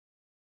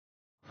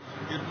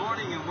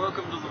morning and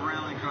welcome to the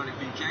Railing Chronic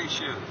PK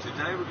Show.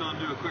 Today we're going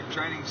to do a quick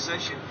training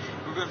session.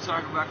 We're going to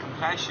talk about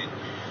compassion.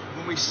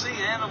 When we see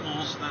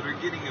animals that are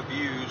getting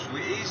abused,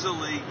 we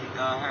easily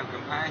have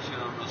compassion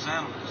on those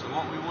animals. And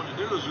what we want to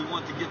do is we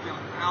want to get them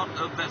out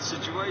of that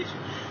situation.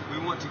 We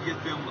want to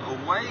get them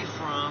away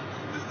from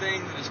the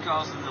thing that is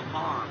causing them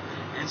harm.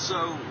 And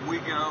so we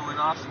go, and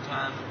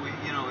oftentimes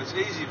it's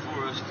easy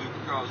for us to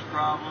cause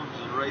problems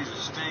and raise a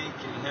stink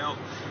and help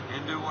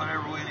and do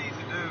whatever we need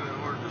to do in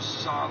order to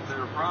solve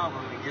their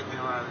problem and get them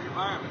out of the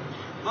environment.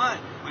 But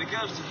when it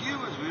comes to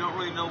humans, we don't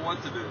really know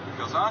what to do,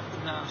 because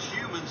oftentimes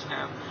humans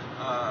have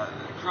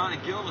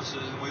chronic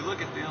illnesses, and we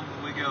look at them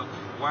and we go,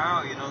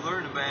 wow, they're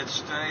in a bad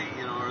state,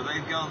 or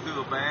they've gone through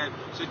a bad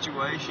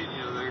situation,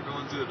 they're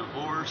going through a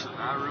divorce, and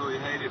I really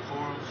hate it for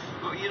them.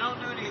 But you don't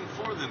do anything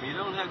for them. You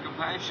don't have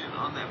compassion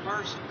on that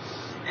person.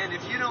 And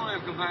if you don't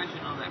have compassion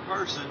on that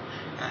person,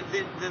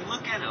 then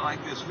look at it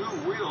like this: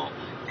 who will?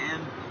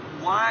 And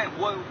why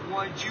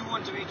would you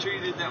want to be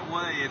treated that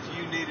way if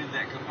you needed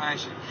that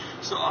compassion?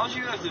 So all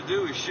you have to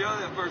do is show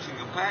that person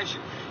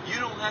compassion. You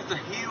don't have to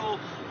heal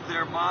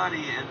their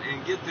body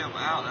and get them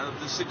out of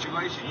the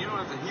situation. You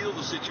don't have to heal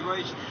the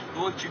situation.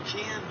 But what you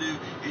can do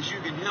is you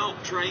can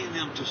help train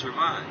them to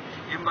survive.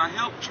 And by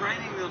help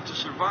training them to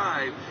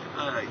survive,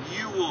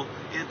 you will,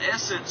 in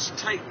essence,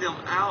 take them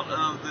out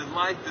of the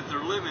life that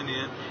they're living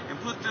in and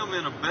put them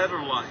in a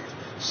better life.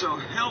 So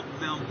help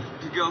them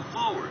to go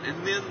forward,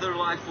 and then their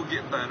life will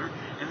get better,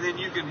 and then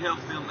you can help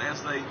them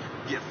as they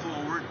get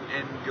forward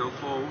and go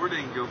forward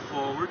and go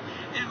forward.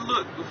 And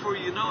look, before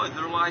you know it,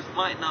 their life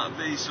might not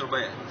be so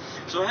bad.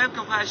 So have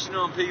compassion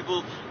on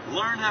people,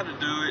 learn how to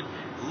do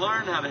it,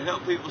 learn how to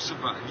help people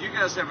survive. You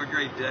guys have a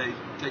great day.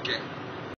 Take care.